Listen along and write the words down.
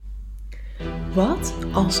Wat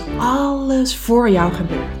als alles voor jou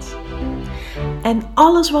gebeurt? En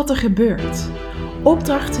alles wat er gebeurt,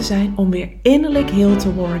 opdrachten zijn om weer innerlijk heel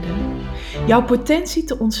te worden, jouw potentie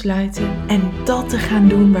te ontsluiten en dat te gaan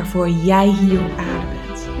doen waarvoor jij hier op aarde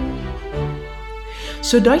bent.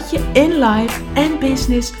 Zodat je in life en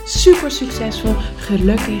business super succesvol,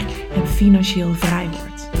 gelukkig en financieel vrij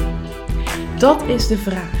wordt. Dat is de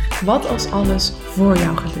vraag, wat als alles voor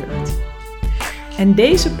jou gebeurt? En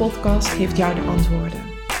deze podcast geeft jou de antwoorden.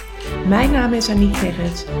 Mijn naam is Aniek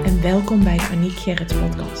Gerrits en welkom bij de Aniek Gerrits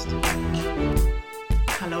podcast.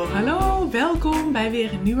 Hallo, welkom bij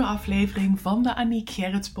weer een nieuwe aflevering van de Aniek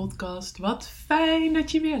Gerrits podcast. Wat fijn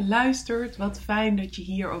dat je weer luistert, wat fijn dat je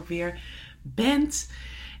hier ook weer bent.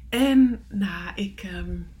 En ik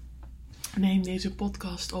neem deze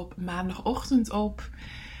podcast op maandagochtend op.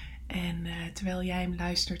 En terwijl jij hem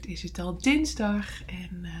luistert is het al dinsdag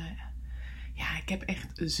en ik heb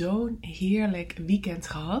echt zo'n heerlijk weekend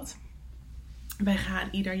gehad. Wij gaan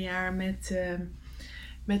ieder jaar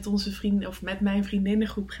met onze vrienden of met mijn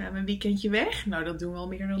vriendinnengroep gaan we een weekendje weg. Nou, dat doen we al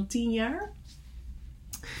meer dan 10 jaar.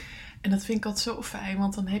 En dat vind ik altijd zo fijn,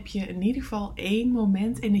 want dan heb je in ieder geval 1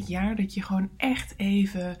 moment in het jaar dat je gewoon echt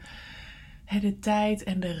even de tijd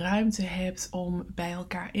en de ruimte hebt om bij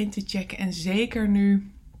elkaar in te checken. En zeker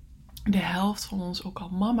nu de helft van ons ook al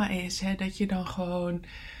mama is, dat je dan gewoon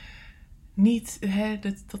niet,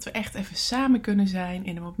 dat we echt even samen kunnen zijn,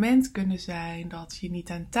 in een moment kunnen zijn, dat je niet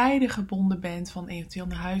aan tijden gebonden bent van eventueel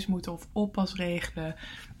naar huis moeten of oppas regelen,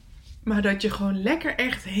 maar dat je gewoon lekker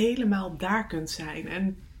echt helemaal daar kunt zijn.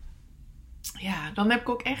 En ja, dan heb ik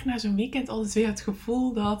ook echt na zo'n weekend altijd weer het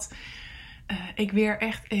gevoel dat ik weer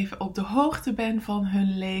echt even op de hoogte ben van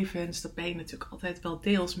hun levens. Dat ben je natuurlijk altijd wel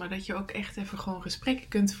deels, maar dat je ook echt even gewoon gesprekken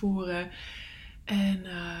kunt voeren. En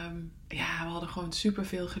we hadden gewoon super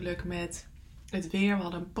veel geluk met het weer. We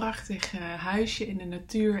hadden een prachtig huisje in de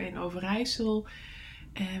natuur in Overijssel.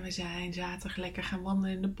 En we zijn zaterdag lekker gaan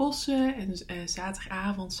wandelen in de bossen. En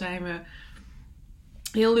zaterdagavond zijn we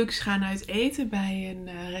heel luxe gaan uit eten bij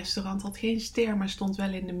een restaurant. Had geen ster, maar stond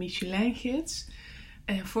wel in de Michelin-gids.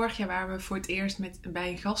 En vorig jaar waren we voor het eerst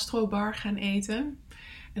bij een gastrobar gaan eten.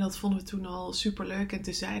 En dat vonden we toen al super leuk. En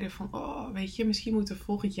toen zeiden we van, misschien moeten we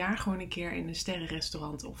volgend jaar gewoon een keer in een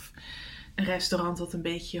sterrenrestaurant of een restaurant dat een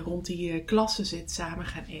beetje rond die klasse zit samen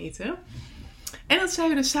gaan eten. En dat zijn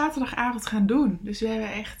we dus zaterdagavond gaan doen. Dus we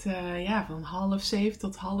hebben echt van 7:30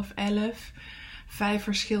 tot 10:30 5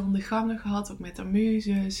 verschillende gangen gehad, ook met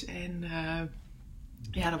amuses. En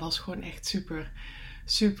dat was gewoon echt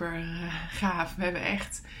super gaaf. We hebben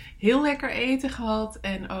echt heel lekker eten gehad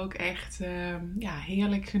en ook echt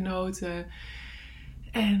heerlijk genoten.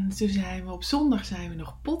 En toen zijn we op zondag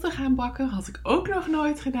nog potten gaan bakken. Had ik ook nog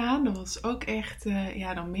nooit gedaan. Dat was ook echt,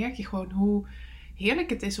 dan merk je gewoon hoe heerlijk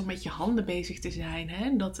het is om met je handen bezig te zijn.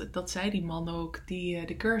 Hè? Dat zei die man ook die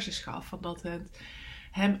de cursus gaf. Van dat het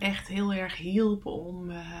hem echt heel erg hielp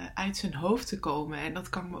om uit zijn hoofd te komen. En dat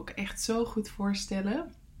kan ik me ook echt zo goed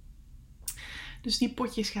voorstellen. Dus die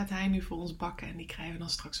potjes gaat hij nu voor ons bakken. En die krijgen we dan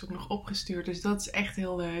straks ook nog opgestuurd. Dus dat is echt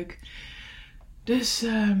heel leuk. Dus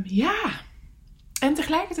En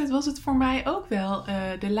tegelijkertijd was het voor mij ook wel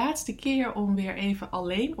de laatste keer om weer even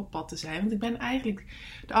alleen op pad te zijn. Want ik ben eigenlijk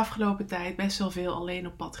de afgelopen tijd best wel veel alleen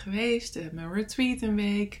op pad geweest. Mijn retreat een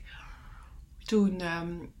week. Toen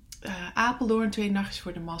Apeldoorn 2 nachtjes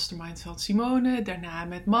voor de mastermind van Simone. Daarna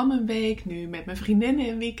met mam een week. Nu met mijn vriendinnen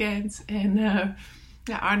een weekend. En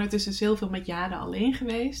Arnold is dus heel veel met Jade alleen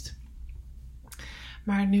geweest.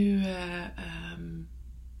 Maar nu,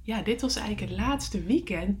 dit was eigenlijk het laatste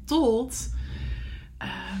weekend tot,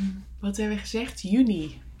 wat hebben we gezegd?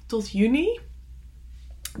 Juni. Tot juni.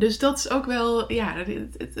 Dus dat is ook wel,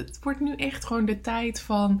 het wordt nu echt gewoon de tijd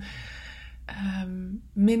van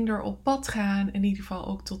minder op pad gaan. In ieder geval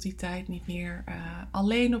ook tot die tijd niet meer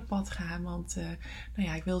alleen op pad gaan. Want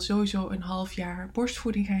ik wil sowieso een half jaar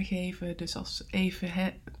borstvoeding gaan geven. Dus als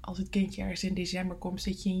het kindje ergens in december komt,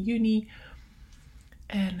 zit je in juni.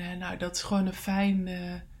 En dat is gewoon een fijn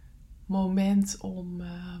moment om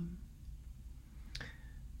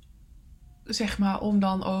om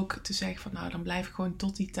dan ook te zeggen van dan blijf ik gewoon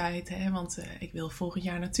tot die tijd. Hè? Want ik wil volgend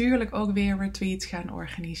jaar natuurlijk ook weer retreats gaan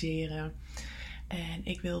organiseren. En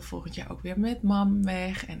ik wil volgend jaar ook weer met mam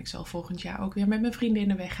weg. En ik zal volgend jaar ook weer met mijn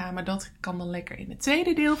vriendinnen weggaan. Maar dat kan dan lekker in het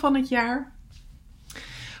tweede deel van het jaar.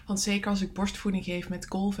 Want zeker als ik borstvoeding geef met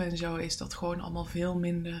kolven en zo, is dat gewoon allemaal veel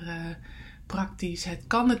minder praktisch. Het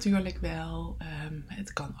kan natuurlijk wel.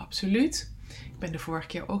 Het kan absoluut. Ik ben de vorige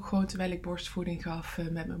keer ook gewoon, terwijl ik borstvoeding gaf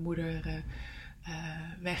met mijn moeder,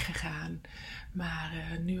 weggegaan.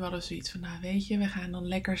 Maar nu hadden we zoiets van, nou weet je, we gaan dan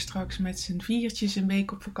lekker straks met z'n viertjes een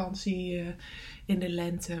week op vakantie in de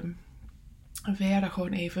lente. Verder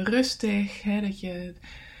gewoon even rustig, hè, dat je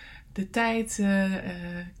de tijd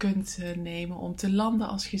kunt nemen om te landen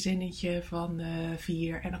als gezinnetje van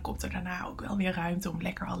 4. En dan komt er daarna ook wel weer ruimte om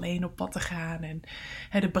lekker alleen op pad te gaan. En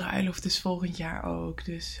de bruiloft is volgend jaar ook.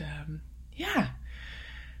 Dus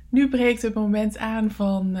nu breekt het moment aan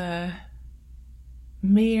van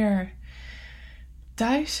meer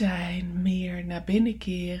thuis zijn, meer naar binnen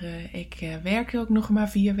keren. Ik werk ook nog maar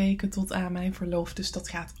 4 weken tot aan mijn verlof. Dus dat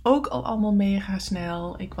gaat ook al allemaal mega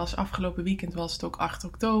snel. Afgelopen weekend was het ook 8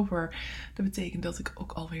 oktober. Dat betekent dat ik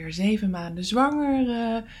ook alweer 7 maanden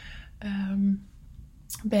zwanger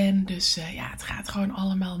ben. Dus het gaat gewoon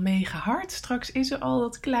allemaal mega hard. Straks is er al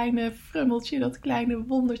dat kleine frummeltje, dat kleine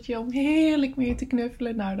wondertje om heerlijk mee te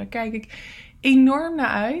knuffelen. Nou, daar kijk ik enorm naar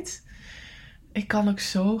uit. Ik kan ook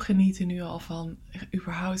zo genieten nu al van,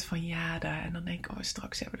 überhaupt van Jada. En dan denk ik,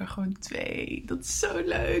 straks hebben we er gewoon 2. Dat is zo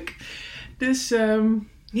leuk. Dus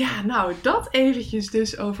dat eventjes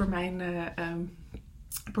dus over mijn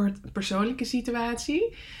persoonlijke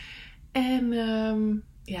situatie. En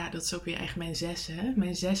dat is ook weer echt mijn 6, hè?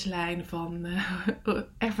 Mijn 6-lijn van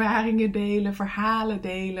ervaringen delen, verhalen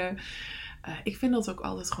delen. Ik vind dat ook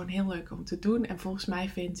altijd gewoon heel leuk om te doen. En volgens mij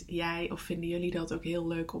vinden jullie dat ook heel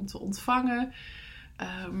leuk om te ontvangen.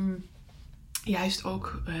 Juist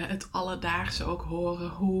ook het alledaagse ook horen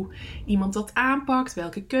hoe iemand dat aanpakt.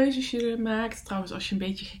 Welke keuzes je maakt. Trouwens, als je een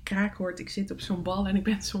beetje gekraak hoort. Ik zit op zo'n bal en ik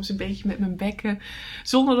ben soms een beetje met mijn bekken,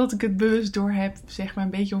 zonder dat ik het bewust door heb, zeg maar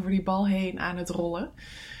een beetje over die bal heen aan het rollen.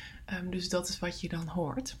 Dus dat is wat je dan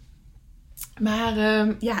hoort. Maar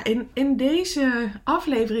in deze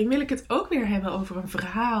aflevering wil ik het ook weer hebben over een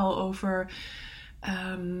verhaal.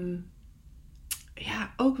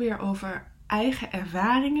 Ook weer over eigen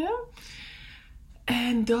ervaringen.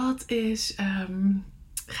 En dat is,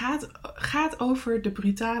 gaat over de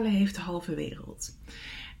brutale heeft de halve wereld.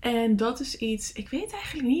 En dat is iets, ik weet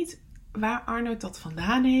eigenlijk niet waar Arnoud dat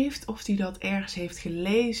vandaan heeft. Of hij dat ergens heeft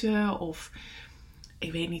gelezen of...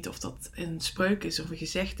 Ik weet niet of dat een spreuk is of een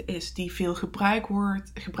gezegde is die veel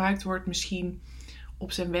gebruikt wordt. Misschien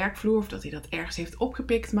op zijn werkvloer of dat hij dat ergens heeft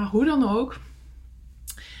opgepikt. Maar hoe dan ook.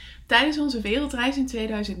 Tijdens onze wereldreis in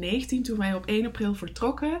 2019, toen wij op 1 april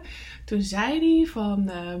vertrokken. Toen zei hij van...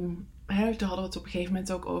 daar hadden we het op een gegeven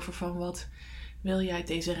moment ook over van wat wil je uit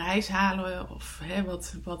deze reis halen? Of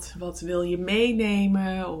wat wil je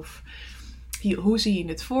meenemen? Of hoe zie je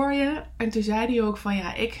het voor je? En toen zei hij ook van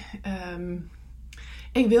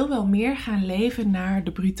ik wil wel meer gaan leven naar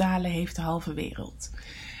de brutale heeft de halve wereld.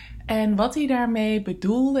 En wat hij daarmee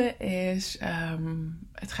bedoelde is,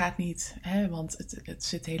 het gaat niet, want het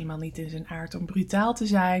zit helemaal niet in zijn aard om brutaal te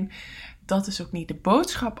zijn. Dat is ook niet de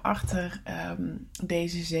boodschap achter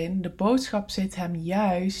deze zin. De boodschap zit hem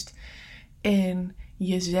juist in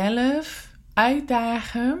jezelf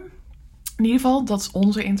uitdagen. In ieder geval, dat is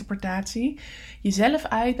onze interpretatie. Jezelf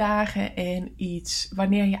uitdagen in iets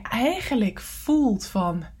wanneer je eigenlijk voelt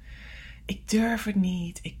van... Ik durf het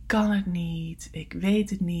niet, ik kan het niet, ik weet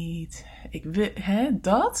het niet.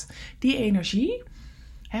 Die energie,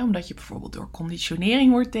 omdat je bijvoorbeeld door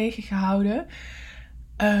conditionering wordt tegengehouden.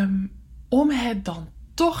 Om het dan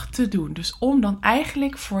toch te doen. Dus om dan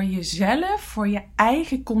eigenlijk voor jezelf, voor je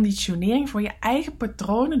eigen conditionering, voor je eigen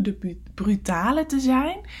patronen de brutale te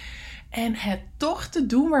zijn... En het toch te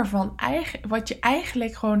doen wat je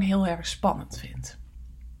eigenlijk gewoon heel erg spannend vindt.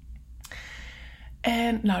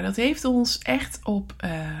 En nou, dat heeft ons echt op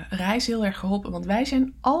reis heel erg geholpen. Want wij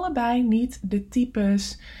zijn allebei niet de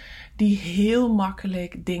types die heel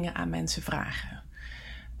makkelijk dingen aan mensen vragen.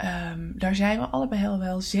 Daar zijn we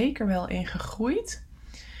allebei zeker wel in gegroeid.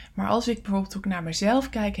 Maar als ik bijvoorbeeld ook naar mezelf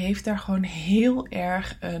kijk, heeft daar gewoon heel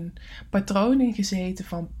erg een patroon in gezeten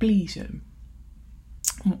van pleasen.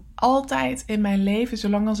 Altijd in mijn leven,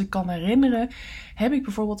 zolang als ik kan herinneren, heb ik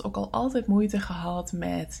bijvoorbeeld ook al altijd moeite gehad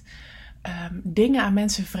met dingen aan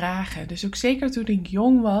mensen vragen. Dus ook zeker toen ik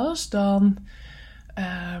jong was, dan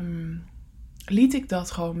liet ik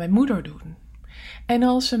dat gewoon mijn moeder doen. En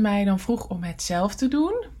als ze mij dan vroeg om het zelf te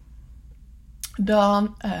doen,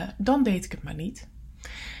 dan deed ik het maar niet.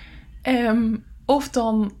 Of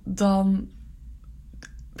dan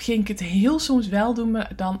ging ik het heel soms wel doen,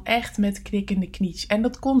 maar dan echt met knikkende knietjes. En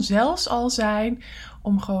dat kon zelfs al zijn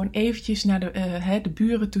om gewoon eventjes naar de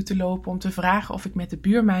buren toe te lopen om te vragen of ik met de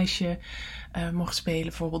buurmeisje mocht spelen.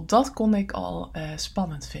 Bijvoorbeeld, dat kon ik al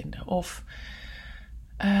spannend vinden. Of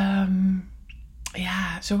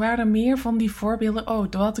zo waren er meer van die voorbeelden.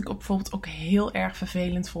 Oh, wat ik bijvoorbeeld ook heel erg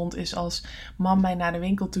vervelend vond, is als mam mij naar de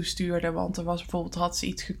winkel toe stuurde. Want er was bijvoorbeeld, had ze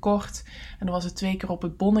iets gekocht en dan was het 2 keer op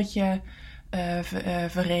het bonnetje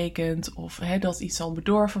verrekend. Of dat iets al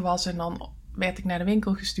bedorven was. En dan werd ik naar de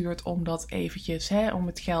winkel gestuurd om dat eventjes, om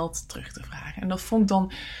het geld terug te vragen. En dat vond ik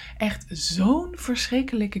dan echt zo'n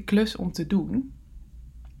verschrikkelijke klus om te doen.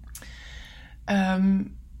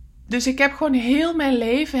 Dus ik heb gewoon heel mijn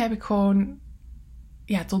leven,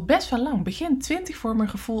 tot best wel lang, begin 20 voor mijn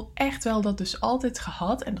gevoel, echt wel dat dus altijd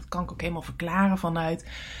gehad. En dat kan ik ook helemaal verklaren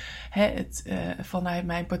vanuit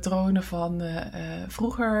mijn patronen van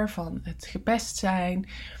vroeger, van het gepest zijn.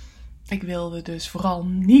 Ik wilde dus vooral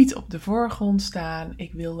niet op de voorgrond staan.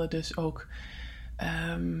 Ik wilde dus ook,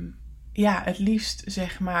 het liefst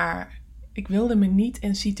ik wilde me niet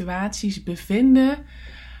in situaties bevinden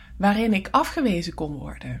waarin ik afgewezen kon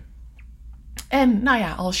worden. En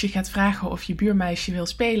als je gaat vragen of je buurmeisje wil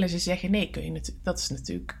spelen, ze zeggen nee, dat is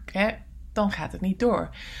natuurlijk, dan gaat het niet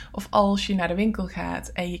door. Of als je naar de winkel gaat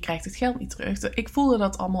en je krijgt het geld niet terug. Ik voelde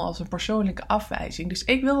dat allemaal als een persoonlijke afwijzing. Dus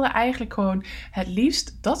ik wilde eigenlijk gewoon het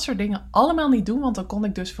liefst dat soort dingen allemaal niet doen, want dan kon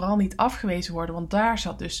ik dus vooral niet afgewezen worden. Want daar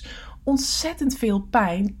zat dus ontzettend veel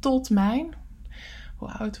pijn tot mijn,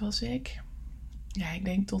 hoe oud was ik? Ja, ik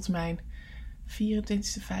denk tot mijn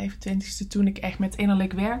 24e, 25e, toen ik echt met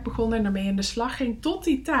innerlijk werk begon en daarmee in de slag ging. Tot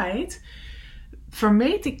die tijd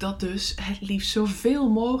vermeed ik dat dus het liefst zoveel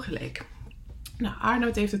mogelijk. Nou,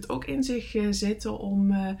 Arnoud heeft het ook in zich zitten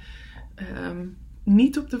om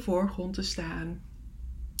niet op de voorgrond te staan.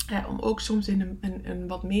 Om ook soms in een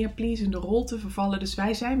wat meer pleasende rol te vervallen. Dus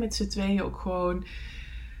wij zijn met z'n tweeën ook gewoon...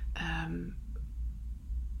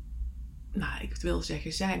 ik wil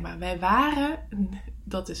zeggen zijn, maar wij waren...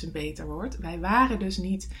 Dat is een beter woord. Wij waren dus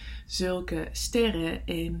niet zulke sterren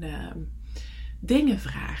in dingen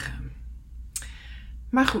vragen.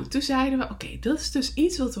 Maar goed, toen zeiden we, oké, dat is dus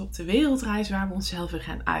iets wat we op de wereldreis waar we onszelf weer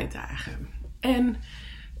gaan uitdagen. En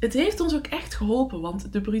het heeft ons ook echt geholpen,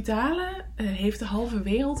 want de brutale heeft de halve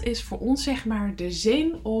wereld is voor ons de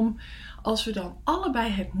zin om, als we dan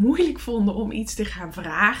allebei het moeilijk vonden om iets te gaan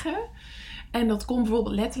vragen. En dat kon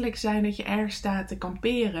bijvoorbeeld letterlijk zijn dat je ergens staat te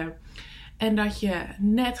kamperen en dat je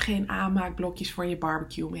net geen aanmaakblokjes voor je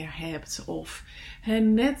barbecue meer hebt. Of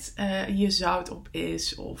net je zout op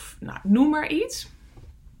is. Of noem maar iets.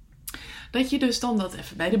 Dat je dus dan dat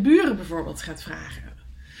even bij de buren bijvoorbeeld gaat vragen.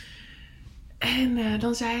 En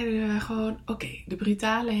dan zeiden we gewoon, oké, de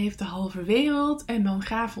brutale heeft de halve wereld. En dan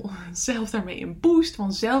gaven we onszelf daarmee een boost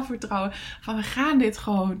van zelfvertrouwen. Van we gaan dit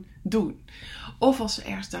gewoon doen. Of als ze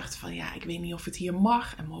ergens dachten van, ik weet niet of het hier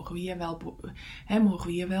mag. En mogen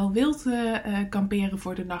we hier wel wild kamperen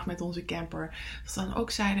voor de nacht met onze camper. Dat dan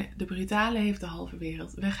ook zeiden, de brutale heeft de halve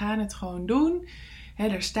wereld. We gaan het gewoon doen.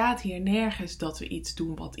 Er staat hier nergens dat we iets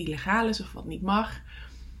doen wat illegaal is of wat niet mag.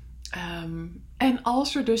 En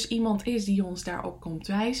als er dus iemand is die ons daarop komt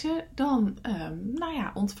wijzen, dan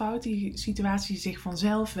ontvouwt die situatie zich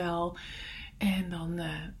vanzelf wel. En dan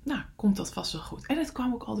komt dat vast wel goed. En het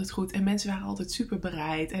kwam ook altijd goed. En mensen waren altijd super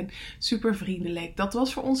bereid en super vriendelijk. Dat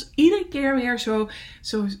was voor ons iedere keer weer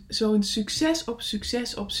zo'n succes op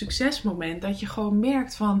succes op succes moment. Dat je gewoon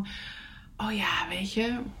merkt van, oh ja, weet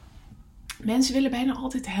je, mensen willen bijna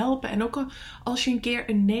altijd helpen. En ook als je een keer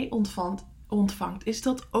een nee ontvangt, is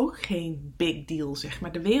dat ook geen big deal,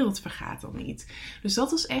 De wereld vergaat dan niet. Dus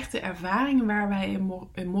dat was echt de ervaring waar wij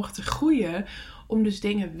in mochten groeien, om dus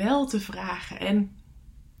dingen wel te vragen. En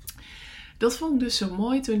dat vond ik dus zo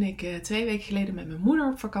mooi toen ik 2 weken geleden met mijn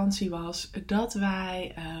moeder op vakantie was. Dat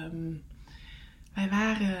wij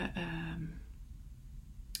waren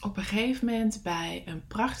op een gegeven moment bij een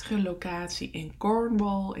prachtige locatie in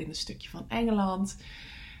Cornwall, in een stukje van Engeland.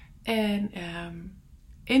 En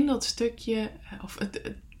in dat stukje,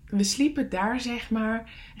 we sliepen daar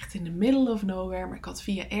echt in the middle of nowhere. Maar ik had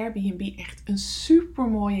via Airbnb echt een super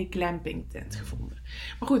mooie glampingtent gevonden.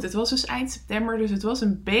 Maar goed, het was dus eind september, dus het was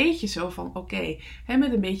een beetje zo van oké,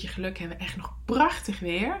 met een beetje geluk hebben we echt nog prachtig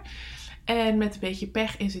weer. En met een beetje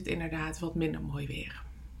pech is het inderdaad wat minder mooi weer.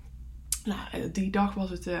 Die dag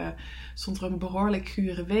stond er een behoorlijk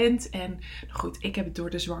gure wind. En goed, ik heb het door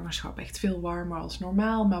de zwangerschap echt veel warmer als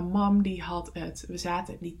normaal. Maar mam die had het. We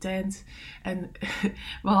zaten in die tent. En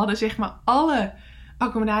we hadden alle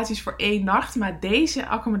accommodaties voor 1 nacht. Maar deze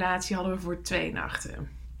accommodatie hadden we voor 2 nachten.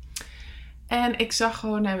 En ik zag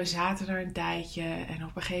gewoon, we zaten daar een tijdje. En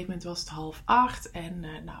op een gegeven moment was het 7:30. En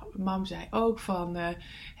mam zei ook van,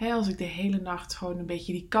 als ik de hele nacht gewoon een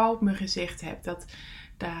beetje die kou op mijn gezicht heb.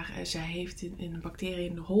 Zij heeft in een bacterie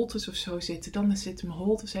in de holtes of zo zitten. Dan zitten mijn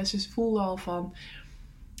holtes. Ze voelde al van,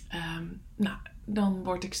 dan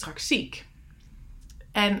word ik straks ziek.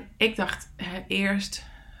 En ik dacht, eerst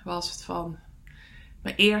was het van...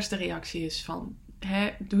 Mijn eerste reactie is van...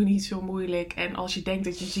 doe niet zo moeilijk. En als je denkt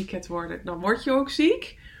dat je ziek gaat worden, dan word je ook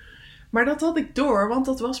ziek. Maar dat had ik door, want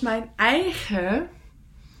dat was mijn eigen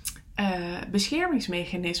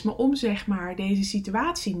beschermingsmechanisme om zeg maar deze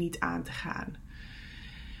situatie niet aan te gaan.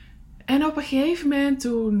 En op een gegeven moment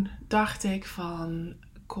toen dacht ik van,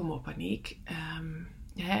 kom op Aniek.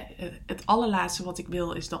 Het allerlaatste wat ik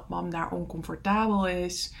wil is dat mam daar oncomfortabel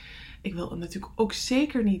is. Ik wil natuurlijk ook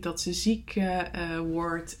zeker niet dat ze ziek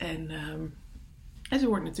wordt. En ze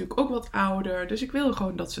wordt natuurlijk ook wat ouder. Dus ik wil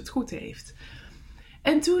gewoon dat ze het goed heeft.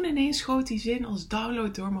 En toen ineens schoot die zin als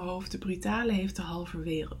download door mijn hoofd. De brutale heeft de halve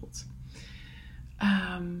wereld.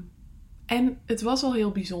 En het was al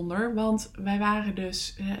heel bijzonder. Want wij waren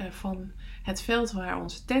dus van het veld waar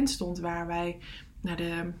onze tent stond. Waar wij naar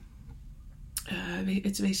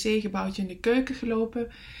het wc-gebouwtje in de keuken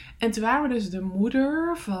gelopen. En toen waren we dus de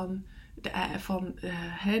moeder van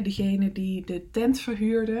degene die de tent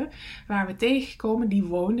verhuurde, waar we tegengekomen, die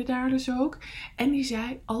woonde daar dus ook. En die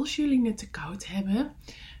zei, als jullie het te koud hebben,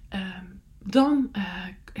 dan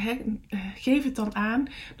geef het dan aan,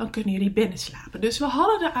 dan kunnen jullie binnen slapen. Dus we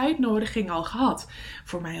hadden de uitnodiging al gehad.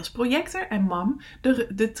 Voor mij als projector en mam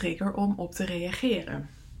de trigger om op te reageren.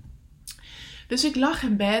 Dus ik lag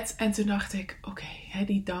in bed en toen dacht ik, oké,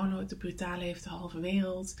 die download, de brutale heeft de halve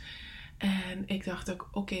wereld. En ik dacht ook,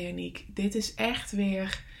 oké, Aniek, dit is echt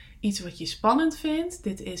weer iets wat je spannend vindt.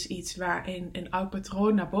 Dit is iets waarin een oud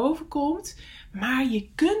patroon naar boven komt. Maar je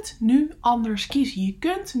kunt nu anders kiezen. Je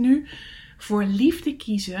kunt nu voor liefde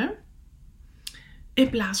kiezen in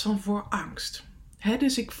plaats van voor angst.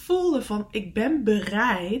 Dus ik voelde van, ik ben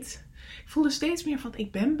bereid. Ik voelde steeds meer van,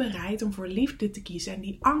 ik ben bereid om voor liefde te kiezen en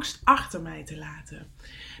die angst achter mij te laten.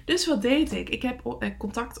 Dus wat deed ik? Ik heb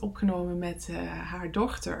contact opgenomen met haar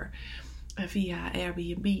dochter via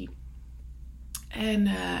Airbnb. En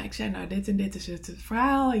ik zei, nou dit en dit is het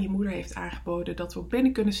verhaal. Je moeder heeft aangeboden dat we ook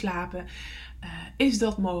binnen kunnen slapen. Is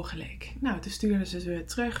dat mogelijk? Nou, toen stuurde ze weer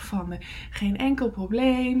terug van geen enkel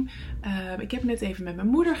probleem. Ik heb net even met mijn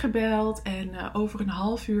moeder gebeld. En over een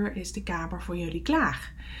half uur is de kamer voor jullie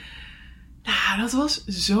klaar. Nou, dat was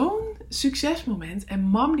zo'n succesmoment. En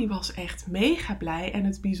mam die was echt mega blij. En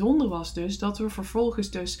het bijzondere was dus dat we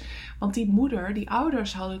vervolgens dus... Want die moeder, die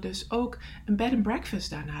ouders hadden dus ook een bed and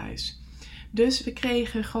breakfast aan huis. Dus we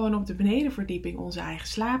kregen gewoon op de benedenverdieping onze eigen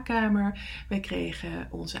slaapkamer. We kregen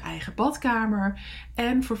onze eigen badkamer.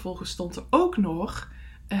 En vervolgens stond er ook nog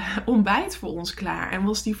ontbijt voor ons klaar. En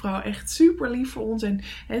was die vrouw echt super lief voor ons. En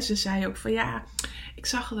ze zei ook van ja, ik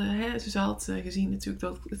zag ze had gezien natuurlijk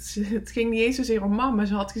dat het ging niet eens zozeer om mam, maar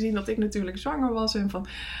ze had gezien dat ik natuurlijk zwanger was. En van,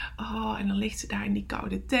 en dan ligt ze daar in die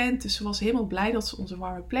koude tent. Dus ze was helemaal blij dat ze ons een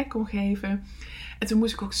warme plek kon geven. En toen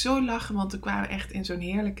moest ik ook zo lachen, want toen kwamen we echt in zo'n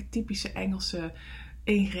heerlijke typische Engelse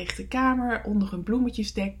ingerichte kamer onder een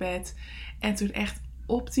bloemetjesdekbed. En toen echt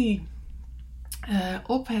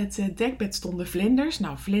op het dekbed stonden vlinders.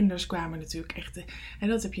 Nou, vlinders kwamen natuurlijk echt, en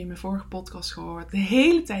dat heb je in mijn vorige podcast gehoord, de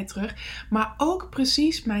hele tijd terug. Maar ook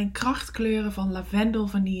precies mijn krachtkleuren van lavendel,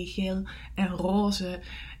 vanillegeel en roze,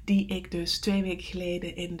 die ik dus 2 weken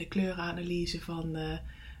geleden in de kleurenanalyse van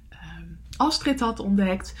Astrid had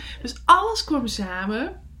ontdekt. Dus alles kwam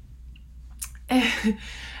samen.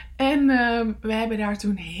 En we hebben daar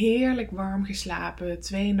toen heerlijk warm geslapen.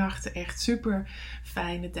 2 nachten echt super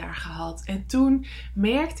fijne daar gehad. En toen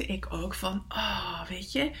merkte ik ook van,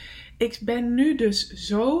 weet je, ik ben nu dus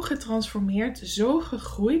zo getransformeerd, zo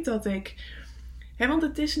gegroeid dat ik... want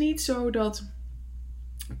het is niet zo dat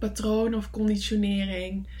patroon of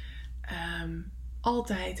conditionering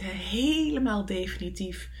altijd helemaal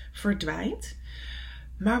definitief verdwijnt.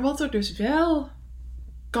 Maar wat er dus wel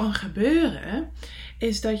kan gebeuren,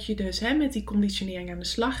 is dat je dus met die conditionering aan de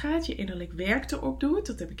slag gaat, je innerlijk werk erop doet.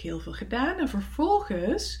 Dat heb ik heel veel gedaan. En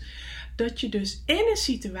vervolgens dat je dus in een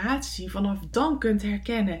situatie vanaf dan kunt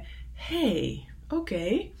herkennen,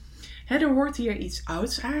 oké, er wordt hier iets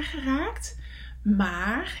ouds aangeraakt,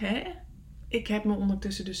 maar ik heb me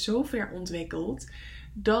ondertussen dus zo ver ontwikkeld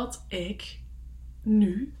dat ik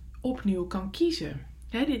nu opnieuw kan kiezen.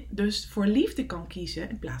 Dus voor liefde kan kiezen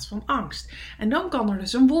in plaats van angst. En dan kan er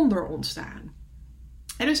dus een wonder ontstaan.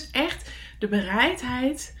 En dus echt de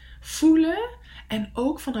bereidheid voelen en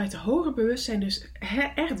ook vanuit de hoger bewustzijn dus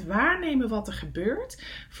echt waarnemen wat er gebeurt.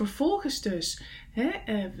 Vervolgens dus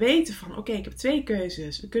weten van oké, ik heb 2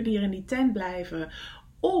 keuzes. We kunnen hier in die tent blijven.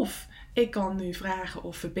 Of ik kan nu vragen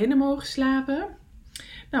of we binnen mogen slapen.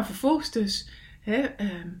 Nou, vervolgens dus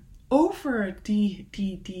over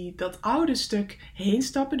dat oude stuk heen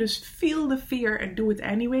stappen. Dus feel the fear and do it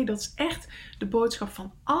anyway. Dat is echt de boodschap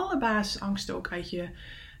van alle basisangsten ook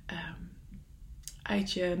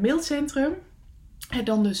uit je mailcentrum. En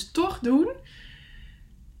dan dus toch doen.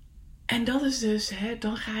 En dat is dus,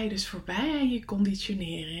 dan ga je dus voorbij aan je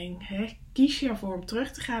conditionering. Kies je ervoor om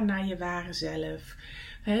terug te gaan naar je ware zelf.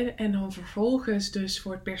 En dan vervolgens dus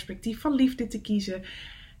voor het perspectief van liefde te kiezen.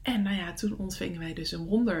 En nou ja, toen ontvingen wij dus een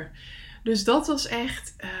wonder. Dus dat was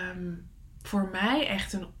echt voor mij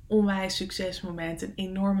echt een onwijs succesmoment. Een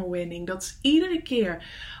enorme winning. Dat is iedere keer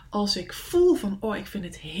als ik voel van, ik vind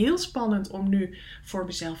het heel spannend om nu voor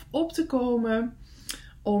mezelf op te komen.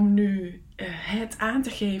 Om nu het aan te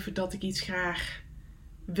geven dat ik iets graag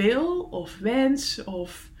wil of wens.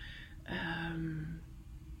 Of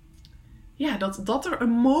dat er een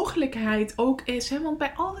mogelijkheid ook is. Want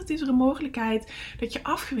bij altijd is er een mogelijkheid dat je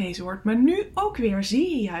afgewezen wordt. Maar nu ook weer zie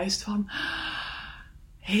je juist van,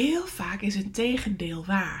 heel vaak is een tegendeel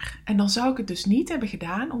waar. En dan zou ik het dus niet hebben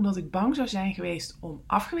gedaan omdat ik bang zou zijn geweest om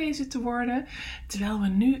afgewezen te worden. Terwijl we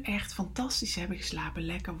nu echt fantastisch hebben geslapen.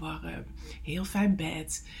 Lekker warm. Heel fijn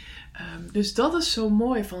bed. Dus dat is zo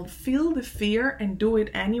mooi van feel the fear and do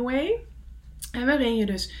it anyway. En waarin je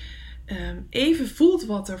dus even voelt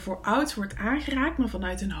wat er voor ouds wordt aangeraakt. Maar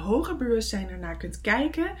vanuit een hoger bewustzijn ernaar kunt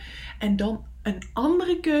kijken. En dan een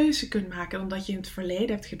andere keuze kunt maken dan dat je in het verleden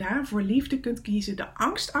hebt gedaan. Voor liefde kunt kiezen, de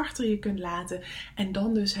angst achter je kunt laten en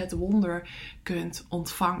dan dus het wonder kunt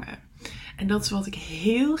ontvangen. En dat is wat ik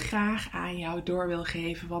heel graag aan jou door wil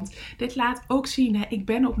geven. Want dit laat ook zien, ik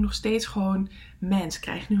ben ook nog steeds gewoon mens. Ik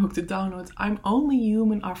krijg nu ook de download, I'm only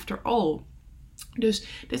human after all.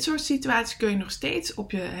 Dus dit soort situaties kunnen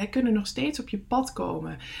nog steeds op je pad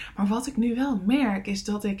komen. Maar wat ik nu wel merk is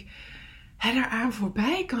dat ik eraan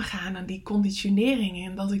voorbij kan gaan aan die conditioneringen.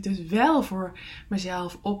 En dat ik dus wel voor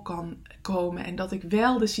mezelf op kan komen. En dat ik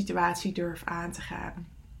wel de situatie durf aan te gaan.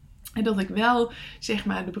 En dat ik wel, zeg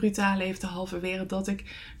maar, de brutale heeft de halve wereld. Dat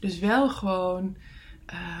ik dus wel gewoon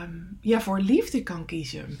voor liefde kan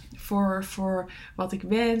kiezen. Voor wat ik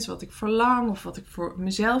wens, wat ik verlang. Of wat ik voor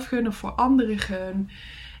mezelf gun of voor anderen gun.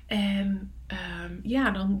 En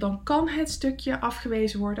dan kan het stukje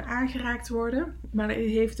afgewezen worden, aangeraakt worden. Maar er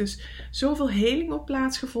heeft dus zoveel heling op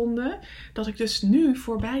plaatsgevonden, dat ik dus nu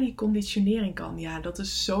voorbij die conditionering kan. Ja, dat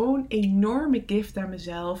is zo'n enorme gift aan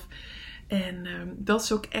mezelf. En dat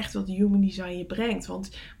is ook echt wat Human Design je brengt.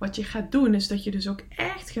 Want wat je gaat doen, is dat je dus ook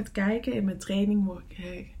echt gaat kijken. In mijn training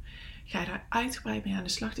ga je daar uitgebreid mee aan de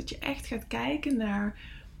slag. Dat je echt gaat kijken naar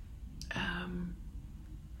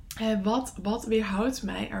wat weerhoudt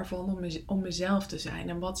mij ervan om mezelf te zijn?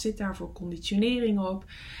 En wat zit daar voor conditionering op?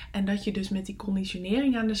 En dat je dus met die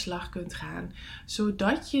conditionering aan de slag kunt gaan.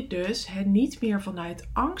 Zodat je dus niet meer vanuit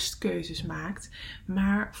angst keuzes maakt.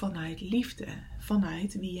 Maar vanuit liefde.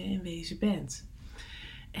 Vanuit wie je in wezen bent.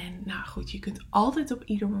 En nou goed, je kunt altijd op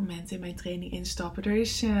ieder moment in mijn training instappen. Er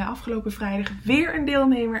is afgelopen vrijdag weer een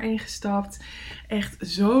deelnemer ingestapt. Echt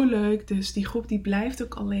zo leuk. Dus die groep die blijft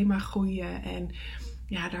ook alleen maar groeien. En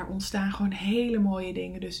ja, daar ontstaan gewoon hele mooie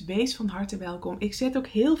dingen. Dus wees van harte welkom. Ik zet ook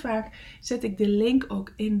heel vaak de link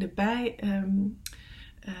ook in de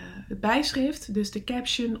het bijschrift. Dus de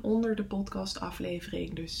caption onder de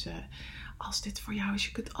podcastaflevering. Dus als dit voor jou is,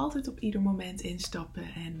 je kunt altijd op ieder moment instappen.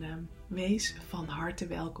 En wees van harte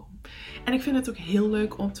welkom. En ik vind het ook heel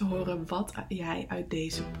leuk om te horen wat jij uit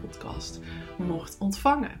deze podcast mocht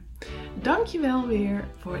ontvangen. Dankjewel weer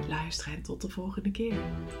voor het luisteren en tot de volgende keer.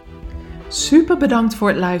 Super bedankt voor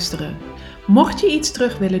het luisteren. Mocht je iets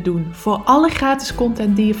terug willen doen voor alle gratis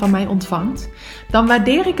content die je van mij ontvangt, dan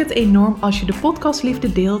waardeer ik het enorm als je de podcast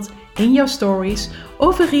liefde deelt in jouw stories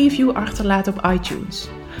of een review achterlaat op iTunes.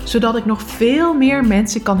 Zodat ik nog veel meer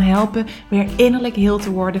mensen kan helpen weer innerlijk heel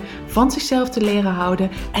te worden, van zichzelf te leren houden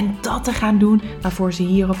en dat te gaan doen waarvoor ze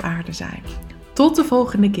hier op aarde zijn. Tot de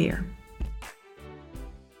volgende keer.